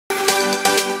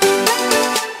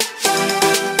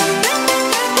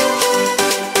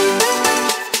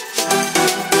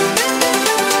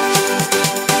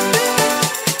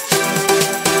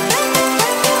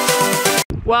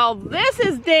Well, this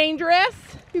is dangerous.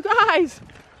 You guys,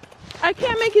 I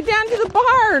can't make it down to the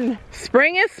barn.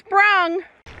 Spring is sprung.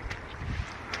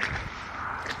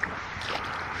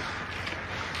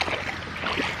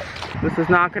 This is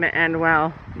not going to end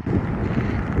well.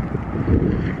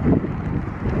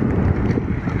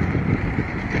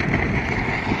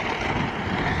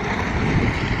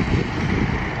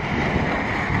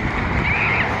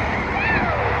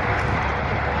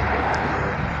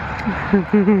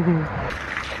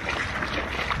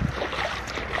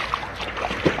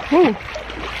 Ooh.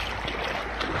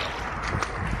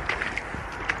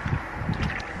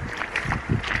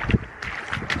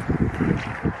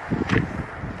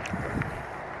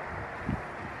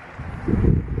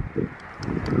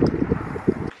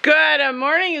 Good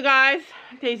morning, you guys.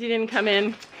 Daisy didn't come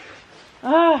in.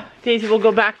 Oh, Daisy will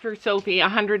go back for Sophie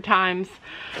 100 times.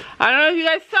 I don't know if you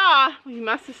guys saw. Well, you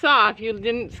must have saw if you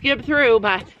didn't skip through,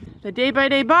 but the Day by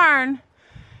Day barn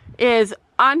is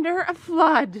under a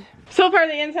flood. So far,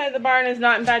 the inside of the barn is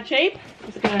not in bad shape.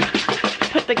 Just gonna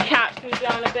put the cat food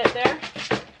down a bit there.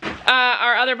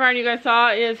 Our other barn you guys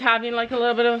saw is having like a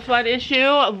little bit of a flood issue.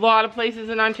 A lot of places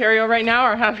in Ontario right now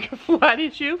are having a flood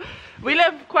issue. We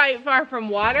live quite far from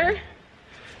water.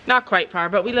 Not quite far,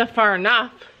 but we live far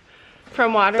enough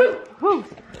from water. Boo!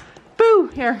 Boo!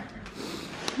 Here.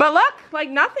 But look, like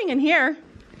nothing in here.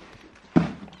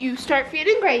 You start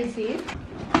feeding Gracie.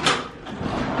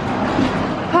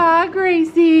 Hi,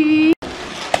 Gracie.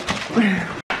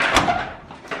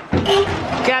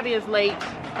 Gabby is late.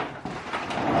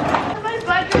 My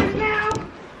butters now.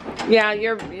 Yeah,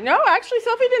 no, actually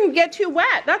Sophie didn't get too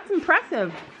wet. That's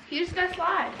impressive. You just got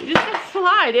slide. You just got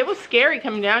slide. It was scary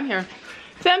coming down here.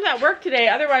 Sam's at work today,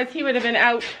 otherwise he would have been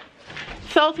out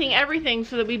salting everything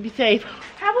so that we'd be safe.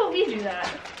 How about we do that?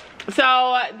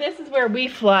 So this is where we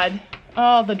flood.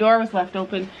 Oh, the door was left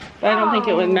open, but I don't think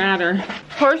it would matter.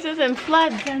 Horses and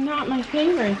floods are not my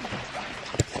favorite.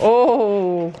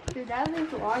 Oh. Did Dad leave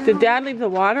the water Did on? Dad leave the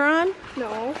water on?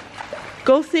 No.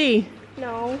 Go see.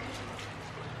 No.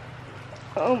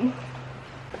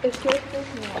 It's just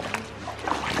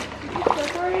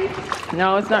slippery.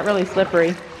 No, it's not really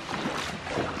slippery.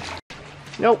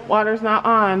 Nope, water's not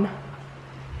on.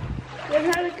 Then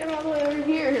how did it get all the way over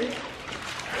here?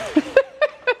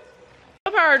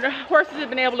 Some of our horses have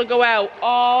been able to go out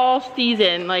all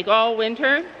season, like all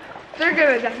winter. They're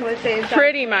gonna definitely stay inside.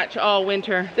 Pretty much all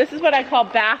winter. This is what I call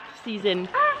bath season.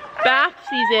 Bath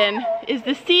season is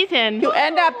the season you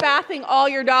end up bathing all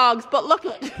your dogs, but look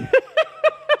at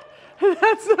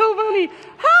that's so funny.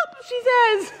 Help, she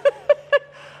says.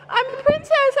 I'm a princess,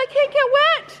 I can't get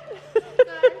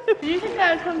wet. Do you think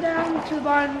I would come down to the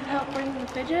barn and help bring the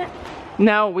fidget?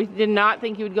 No, we did not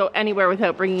think you would go anywhere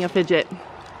without bringing a fidget.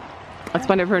 That's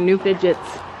one of her new fidgets.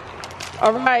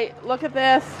 All right, look at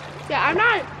this. Yeah, I'm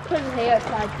not putting hay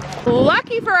outside today.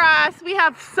 Lucky for us, we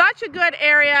have such a good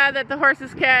area that the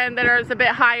horses can, that is a bit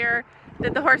higher,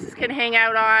 that the horses can hang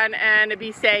out on and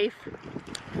be safe.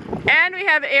 And we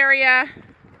have area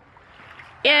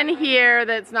in here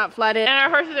that's not flooded. And our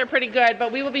horses are pretty good,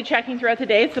 but we will be checking throughout the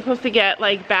day. It's supposed to get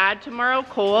like bad tomorrow,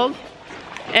 cold.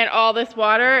 And all this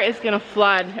water is gonna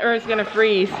flood, or it's gonna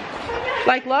freeze.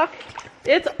 Like look,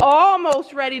 it's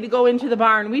almost ready to go into the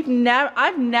barn.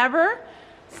 I've never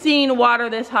seen water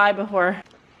this high before.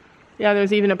 Yeah,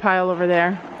 there's even a pile over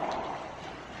there.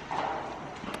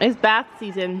 It's bath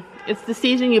season. It's the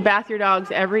season you bath your dogs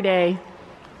every day.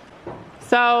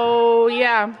 So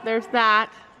yeah, there's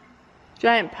that.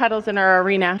 Giant puddles in our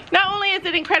arena. Not only is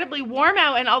it incredibly warm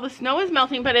out and all the snow is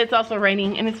melting, but it's also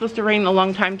raining, and it's supposed to rain a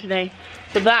long time today.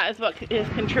 So that is what is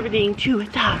contributing to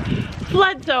the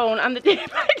flood zone on the Day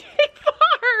by Day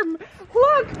farm.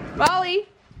 Look, Molly,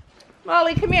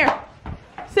 come here.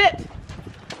 Sit.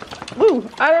 Ooh,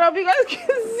 I don't know if you guys can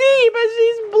see, but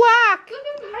she's black. Look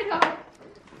at my dog.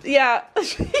 Yeah,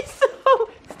 she's so,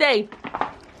 stay.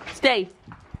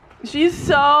 She's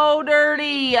so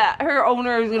dirty. Her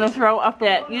owner is gonna throw a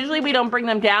fit. Usually we don't bring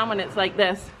them down when it's like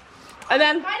this. And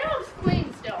then My dog's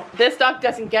clean still. this dog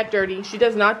doesn't get dirty. She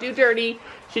does not do dirty.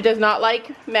 She does not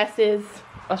like messes.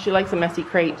 Well, she likes a messy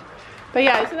crate. But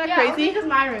yeah, isn't that crazy? Because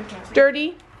my room can't.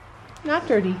 Dirty, not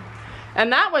dirty.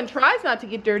 And that one tries not to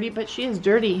get dirty, but she is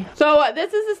dirty. So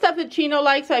this is the stuff that Chino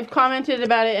likes. I've commented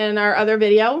about it in our other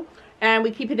video. And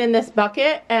we keep it in this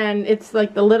bucket, and it's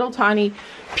like the little tiny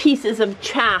pieces of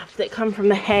chaff that come from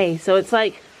the hay. So it's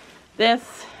like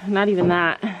this, not even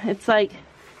that. It's like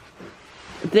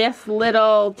this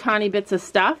little tiny bits of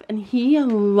stuff, and he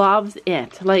loves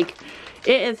it. Like,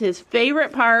 it is his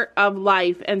favorite part of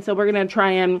life. And so we're gonna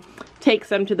try and take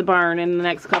some to the barn in the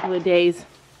next couple of days.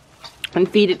 and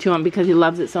feed it to him because he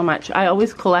loves it so much. I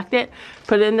always collect it,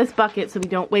 put it in this bucket so we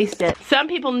don't waste it. Some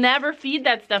people never feed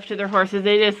that stuff to their horses.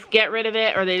 They just get rid of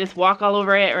it, or they just walk all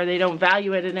over it, or they don't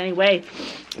value it in any way.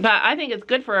 But I think it's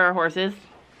good for our horses.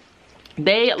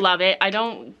 They love it. I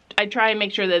try and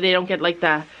make sure that they don't get like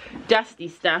the dusty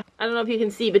stuff. I don't know if you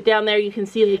can see, but down there you can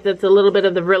see like that's a little bit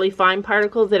of the really fine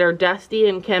particles that are dusty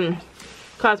and can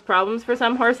cause problems for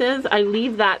some horses. I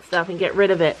leave that stuff and get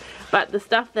rid of it. But the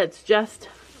stuff that's just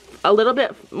a little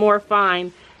bit more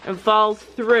fine and falls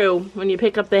through when you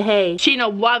pick up the hay, Chino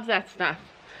loves that stuff.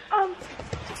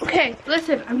 Okay,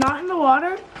 listen, I'm not in the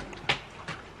water.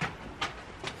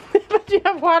 But you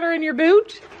have water in your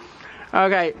boot?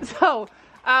 Okay, so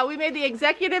we made the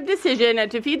executive decision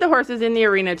to feed the horses in the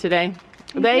arena today.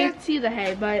 You can't see the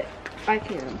hay, but I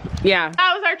can. Yeah,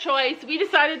 that was our choice. We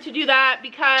decided to do that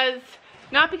because,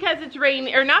 not because it's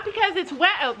raining, or not because it's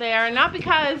wet out there, and not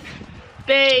because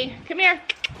they, come here,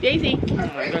 Daisy. Oh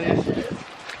my goodness.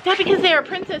 Not because they are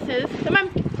princesses. Come on.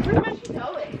 Where am I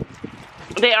going?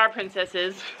 They are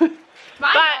princesses.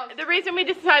 But the reason we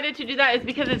decided to do that is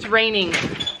because it's raining.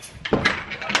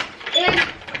 And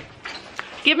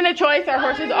given a choice, our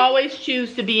horses always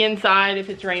choose to be inside if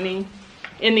it's raining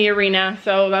in the arena.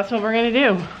 So that's what we're gonna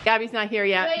do. Gabby's not here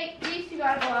yet. wait, these two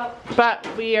gotta go out. But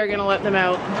we are gonna let them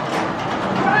out.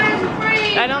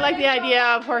 I don't like the idea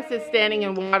of horses standing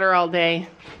in water all day.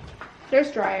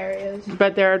 There's dry areas.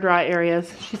 But there are dry areas.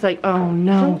 She's like, oh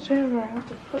no. Don't say where I have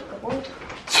to put the horse.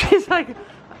 She's like,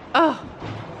 oh.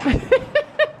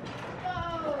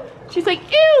 She's like,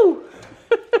 ew.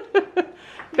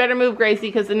 Better move, Gracie,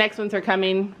 because the next ones are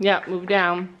coming. Yep, move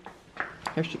down.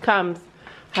 Here she comes.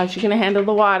 How's she gonna handle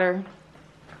the water?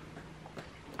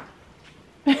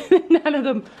 None of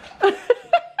them.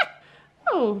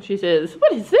 Oh, she says,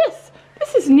 what is this?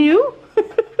 This is new.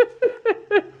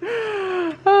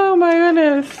 Oh my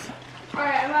goodness.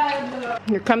 Alright, I'm out of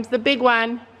the... Here comes the big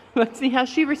one. Let's see how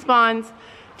she responds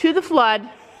to the flood.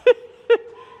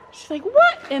 She's like,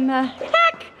 what in the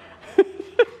heck?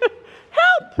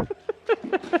 Help!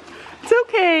 It's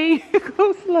okay.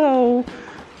 Go slow.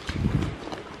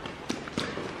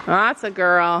 That's a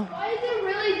girl. Why is it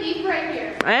really deep right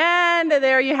here? And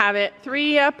there you have it.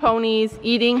 3 ponies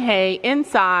eating hay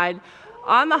inside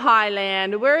on the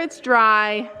highland where it's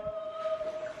dry.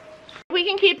 We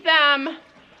can keep them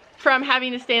from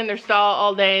having to stay in their stall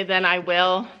all day, then I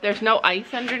will. There's no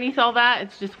ice underneath all that.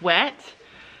 It's just wet.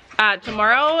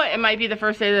 Tomorrow, it might be the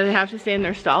first day that they have to stay in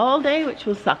their stall all day, which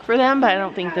will suck for them, but I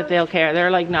don't think that they'll care.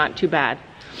 They're like not too bad.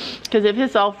 Because if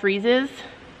this all freezes,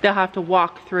 they'll have to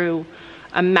walk through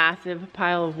a massive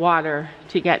pile of water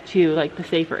to get to like the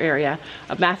safer area.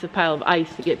 A massive pile of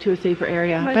ice to get to a safer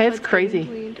area. But it's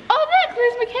crazy. Oh look,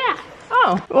 there's my cat.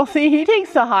 Oh, well see, he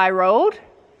takes the high road.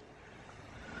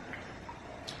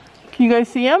 Can you guys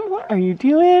see him? What are you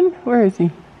doing? Where is he?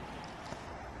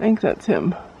 I think that's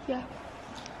him. Yeah.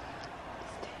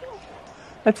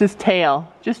 That's his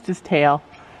tail, just his tail.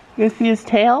 You guys see his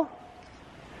tail?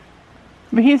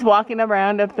 But he's walking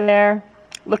around up there,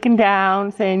 looking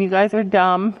down, saying you guys are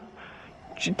dumb.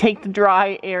 You should take the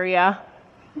dry area.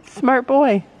 Smart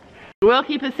boy. We'll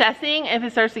keep assessing if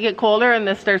it starts to get colder and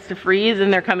this starts to freeze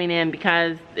and they're coming in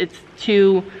because it's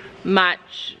too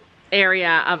much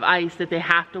area of ice that they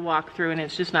have to walk through and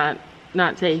it's just not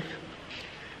safe.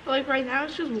 Like right now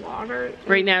it's just water.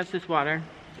 Right now it's just water.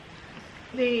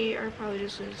 They are probably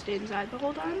just gonna stay inside the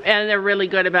whole time. And they're really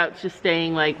good about just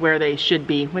staying like where they should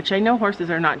be, which I know horses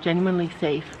are not genuinely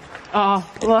safe. Oh,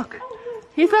 look.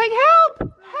 He's like,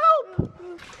 help, help.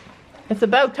 It's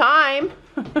about time.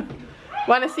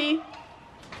 Want to see?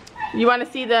 You want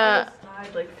to see the...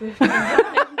 Like 50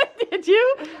 Did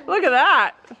you? Look at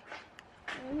that.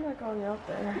 I'm not going out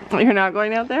there. You're not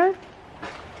going out there?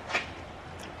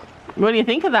 What do you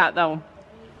think of that though?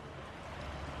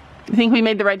 You think we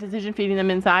made the right decision feeding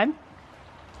them inside?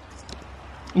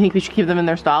 You think we should keep them in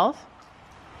their stalls?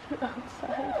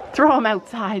 Outside. Throw them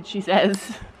outside, she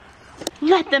says.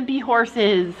 Let them be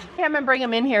horses. Come and bring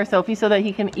him in here, Sophie, so that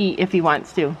he can eat if he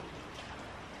wants to.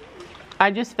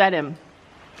 I just fed him.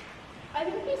 I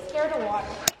think he's scared of water.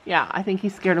 Yeah, I think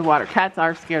he's scared of water. Cats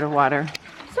are scared of water.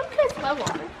 Some cats love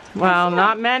water. Well,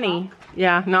 not many.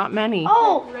 Yeah, not many.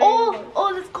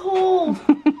 Oh, that's cold.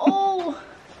 Oh.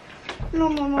 No.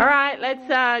 All right,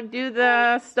 let's do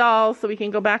the stalls so we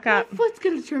can go back up. My foot's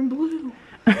gonna turn blue.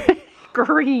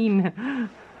 Green.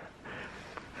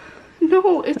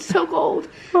 No, it's so cold.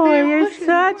 Oh, you're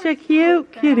such a cute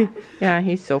kitty. Yeah,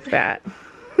 he's so fat.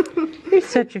 You're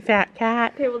such a fat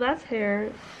cat. Okay, well that's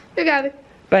hair. I got it.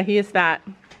 But he is fat.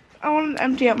 I want to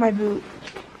empty out my boot.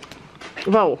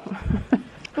 Whoa.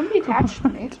 Don't be attached to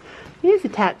me. He is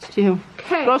attached too.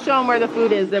 Okay. Go show him where the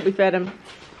food is that we fed him.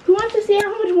 Who wants to see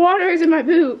how much water is in my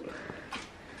boot?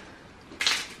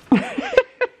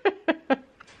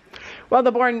 Well,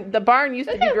 the barn used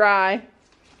to be dry,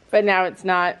 but now it's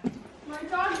not. My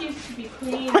dog used to be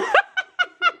clean.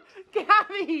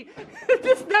 Gabby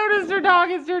just noticed her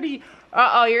dog is dirty.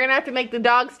 Uh-oh, you're gonna have to make the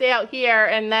dog stay out here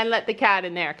and then let the cat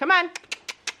in there. Come on.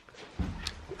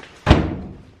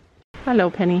 Hello,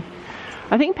 Penny.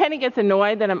 I think Penny gets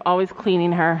annoyed that I'm always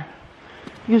cleaning her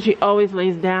because she always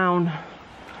lays down.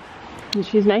 And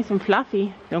she's nice and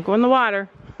fluffy. Don't go in the water.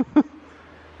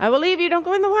 I will leave you. Don't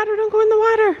go in the water. Don't go in the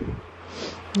water.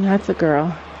 That's a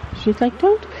girl. She's like,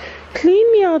 don't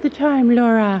clean me all the time,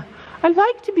 Laura. I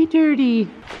like to be dirty.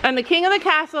 And the king of the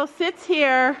castle sits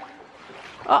here.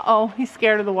 Uh-oh, he's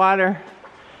scared of the water.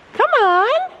 Come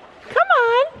on. Come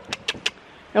on.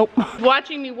 Nope.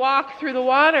 Watching me walk through the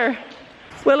water.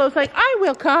 Willow's like, I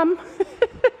will come.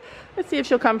 Let's see if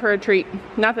she'll come for a treat.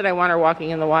 Not that I want her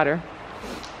walking in the water.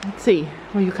 Let's see.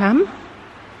 Will you come?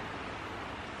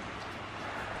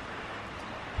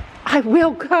 I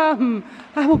will come.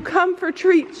 I will come for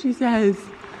treats, she says.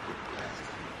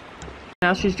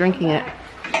 Now she's drinking it.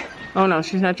 Oh no,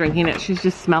 she's not drinking it. She's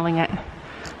just smelling it.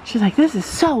 She's like, this is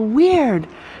so weird.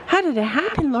 How did it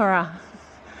happen, Laura?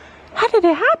 How did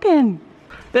it happen?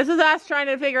 This is us trying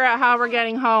to figure out how we're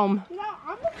getting home. You know,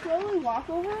 I'm gonna slowly walk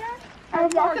over there. I'll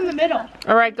walk in the middle.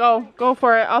 All right, go. Go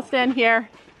for it. I'll stand here.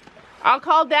 I'll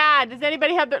call Dad. Does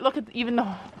anybody have their, look at, even the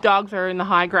dogs are in the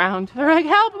high ground. They're like,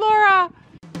 help, Laura.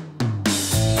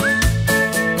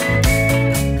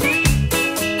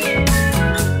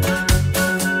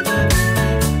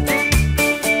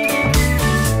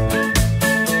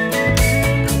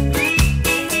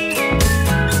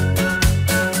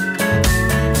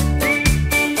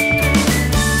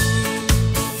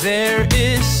 There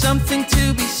is something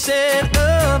to be said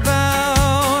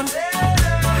about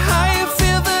how you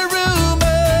fill the room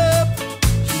up.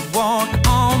 You walk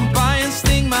on by and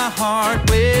sting my heart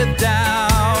with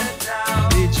doubt.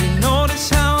 Did you notice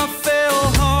how I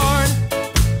fell hard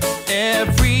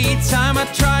every time I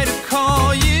try to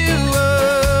call you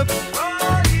up?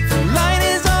 The line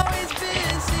is always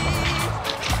busy.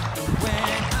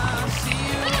 When I see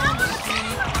you on the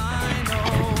street, I know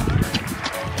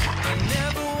I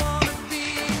never wanna be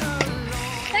alone.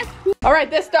 All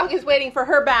right, this dog is waiting for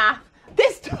her bath.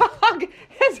 This dog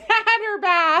has had her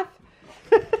bath.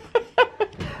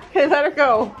 Okay, let her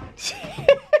go. She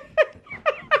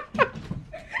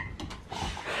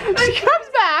comes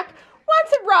back,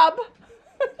 wants a rub,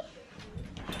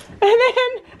 and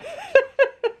then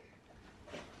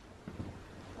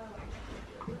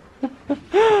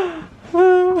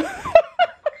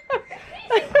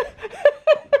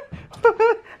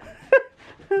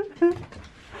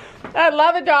I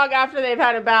love a dog after they've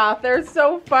had a bath. They're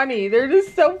so funny. They're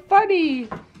just so funny.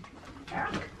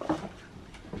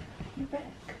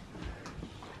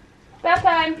 Bath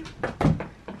time.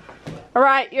 All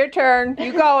right, your turn.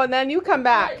 You go and then you come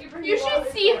back. You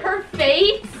should see her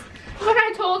face when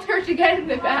I told her to get in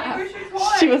the bath.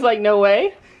 She was like, no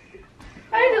way.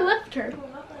 I had to lift her.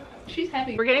 She's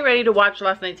heavy. We're getting ready to watch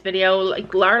last night's video.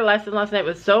 Like, our lesson last night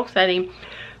was so exciting.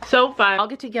 So fun. I'll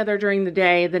get together during the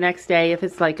day, the next day, if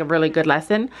it's like a really good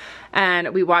lesson,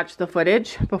 and we watch the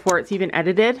footage before it's even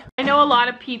edited. I know a lot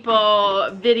of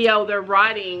people video their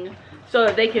riding so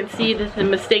that they can see the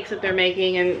mistakes that they're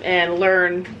making and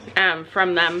learn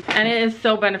from them. And it is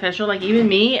so beneficial. Like, even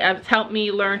me, it's helped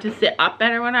me learn to sit up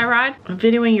better when I ride.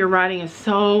 Videoing your riding is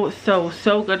so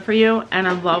good for you, and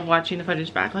I love watching the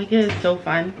footage back. Like, it is so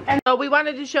fun. And so we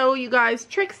wanted to show you guys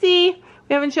Trixie.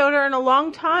 We haven't showed her in a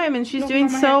long time, and she's doing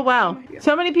so well.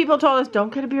 So many people told us,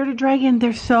 don't get a bearded dragon.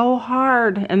 They're so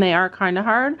hard, and they are kind of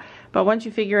hard. But once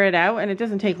you figure it out, and it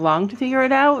doesn't take long to figure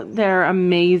it out, they're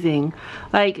amazing.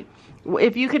 Like,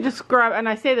 if you could describe, and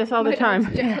I say this all the time.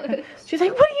 She's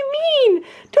like, what do you mean?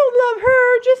 Don't love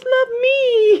her, just love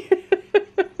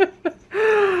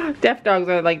me. Deaf dogs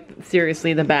are like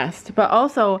seriously the best. But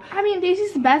also, I mean,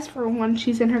 Daisy's the best for when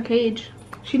she's in her cage.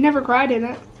 She never cried in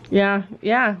it. yeah,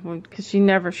 because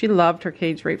she loved her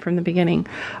cage right from the beginning.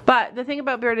 But the thing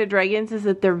about bearded dragons is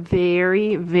that they're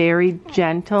very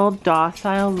gentle,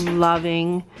 docile,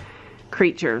 loving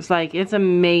creatures. Like, it's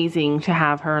amazing to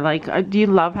have her. Like, do you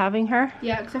love having her?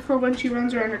 Yeah, except for when she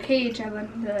runs around her cage and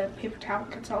then the paper towel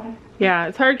gets all. Yeah,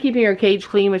 it's hard keeping her cage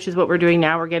clean, which is what we're doing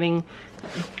now.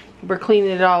 We're cleaning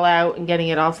it all out and getting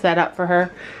it all set up for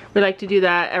her. We like to do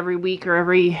that every week or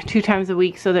every 2 times a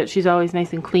week so that she's always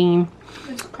nice and clean.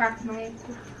 It's cracked my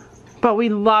ankle. But we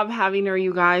love having her,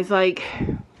 you guys. Like,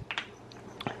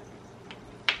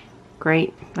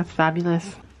 great. That's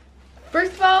fabulous.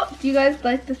 First of all, do you guys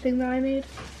like the thing that I made?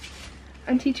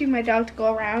 I'm teaching my dog to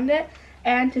go around it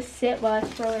and to sit while I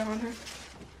throw it on her.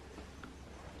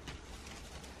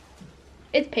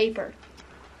 It's paper.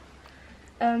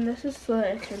 This is so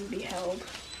that it can be held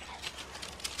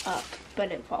up,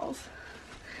 but it falls.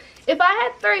 If I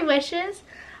had 3 wishes,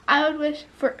 I would wish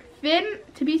for Finn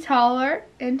to be taller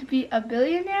and to be a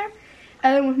billionaire.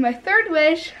 And then with my 3rd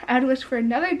wish, I would wish for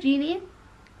another genie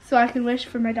so I can wish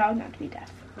for my dog not to be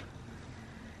deaf.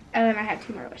 And then I have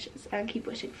 2 more wishes. I keep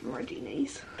wishing for more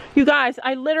genies. You guys,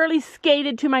 I literally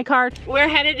skated to my car. We're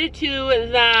headed to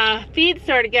the feed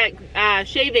store to get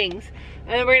shavings.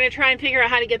 And then we're gonna try and figure out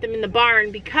how to get them in the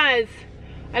barn because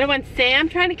I don't want Sam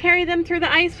trying to carry them through the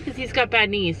ice because he's got bad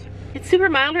knees. It's super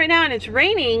mild right now and it's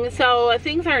raining, so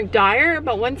things aren't dire,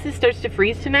 but once this starts to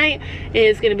freeze tonight, it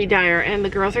is gonna be dire. And the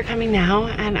girls are coming now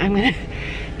and I'm gonna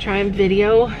try and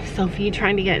video Sophie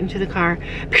trying to get into the car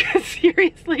because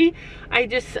seriously, I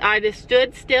just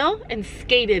stood still and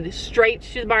skated straight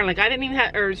to the barn. Like I didn't even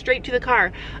have, or straight to the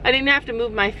car. I didn't have to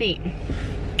move my feet.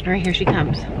 All right, here she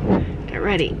comes. Get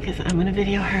ready, because I'm gonna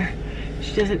video her.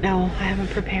 She doesn't know, I haven't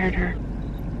prepared her.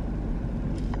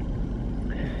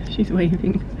 She's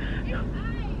waving.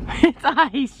 It's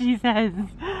ice, she says.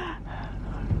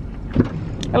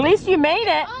 At least you made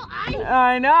it. Oh, ice.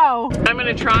 I know. I'm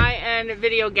gonna try and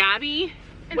video Gabby.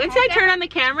 Once I turn on the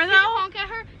camera though. Can you honk at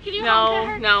her? Can you honk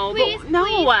at her? No, please, but, no,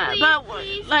 please, but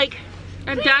please. like,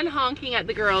 I'm done honking at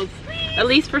the girls. At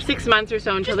least for 6 months or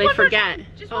so until they forget.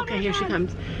 Okay, here she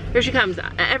comes. Here she comes.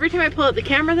 Every time I pull out the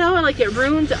camera though, like it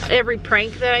ruins every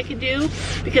prank that I could do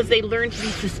because they learn to be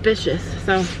suspicious.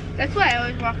 So that's why I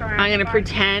always walk around. I'm gonna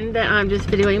pretend that I'm just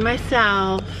videoing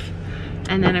myself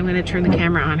and then I'm gonna turn the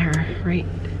camera on her right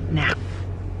now.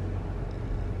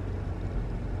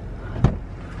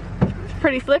 It's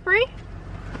pretty slippery.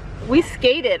 We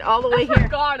skated all the way here. I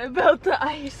forgot about the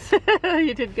ice.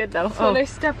 You did good though. So when I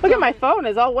stepped Look at on my it. phone,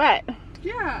 it's all wet.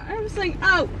 Yeah, I was like,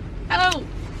 oh, oh.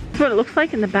 That's what it looks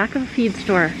like in the back of a feed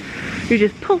store. You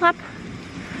just pull up,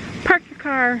 park your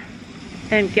car,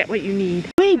 and get what you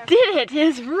need. We did it! It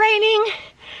is raining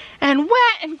and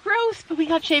wet and gross, but we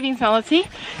got shavings now. Let's see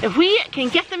if we can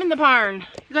get them in the barn.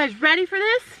 You guys ready for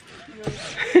this?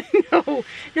 No,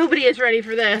 nobody is ready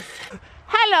for this.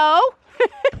 Hello!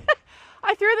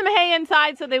 I threw them hay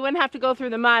inside so they wouldn't have to go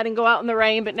through the mud and go out in the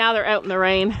rain, but now they're out in the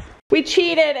rain. We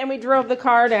cheated and we drove the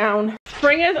car down.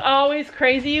 Spring is always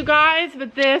crazy, you guys,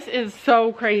 but this is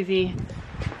so crazy.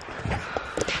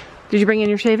 Did you bring in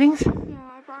your shavings? Yeah,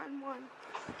 I brought in 1.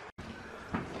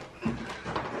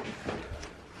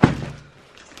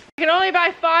 I can only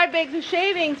buy 5 bags of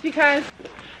shavings because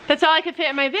that's all I could fit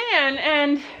in my van,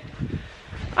 and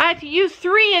I had to use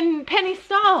 3 in Penny's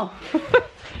stall.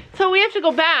 So we have to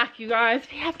go back, you guys.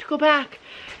 We have to go back.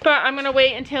 But I'm gonna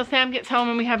wait until Sam gets home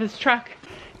and we have his truck.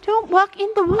 Don't walk in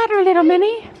the water, little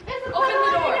Minnie. Open the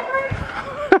door.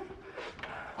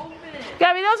 Open it.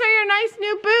 Gabby, those are your nice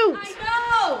new boots.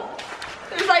 I know.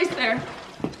 There's ice there.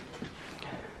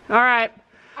 All right.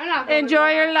 I'm not going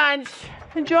Enjoy your lunch.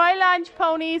 Enjoy lunch,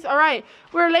 ponies. All right.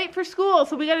 We're late for school,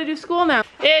 so we got to do school now.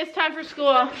 It is time for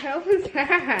school. How was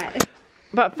that?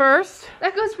 But first,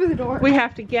 That goes for the door. we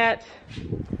have to get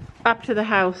up to the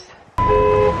house.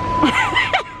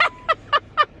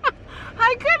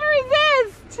 I couldn't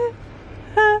resist.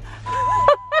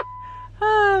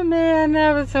 Oh man,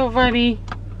 that was so funny.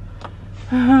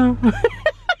 This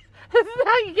is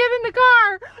how you get in the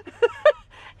car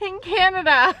in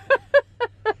Canada.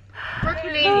 We're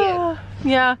Canadian.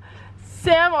 Yeah,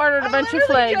 Sam ordered a bunch of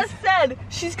flags. I just said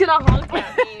she's gonna honk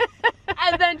at me,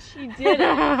 and then she did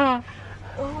it.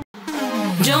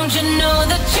 Don't you know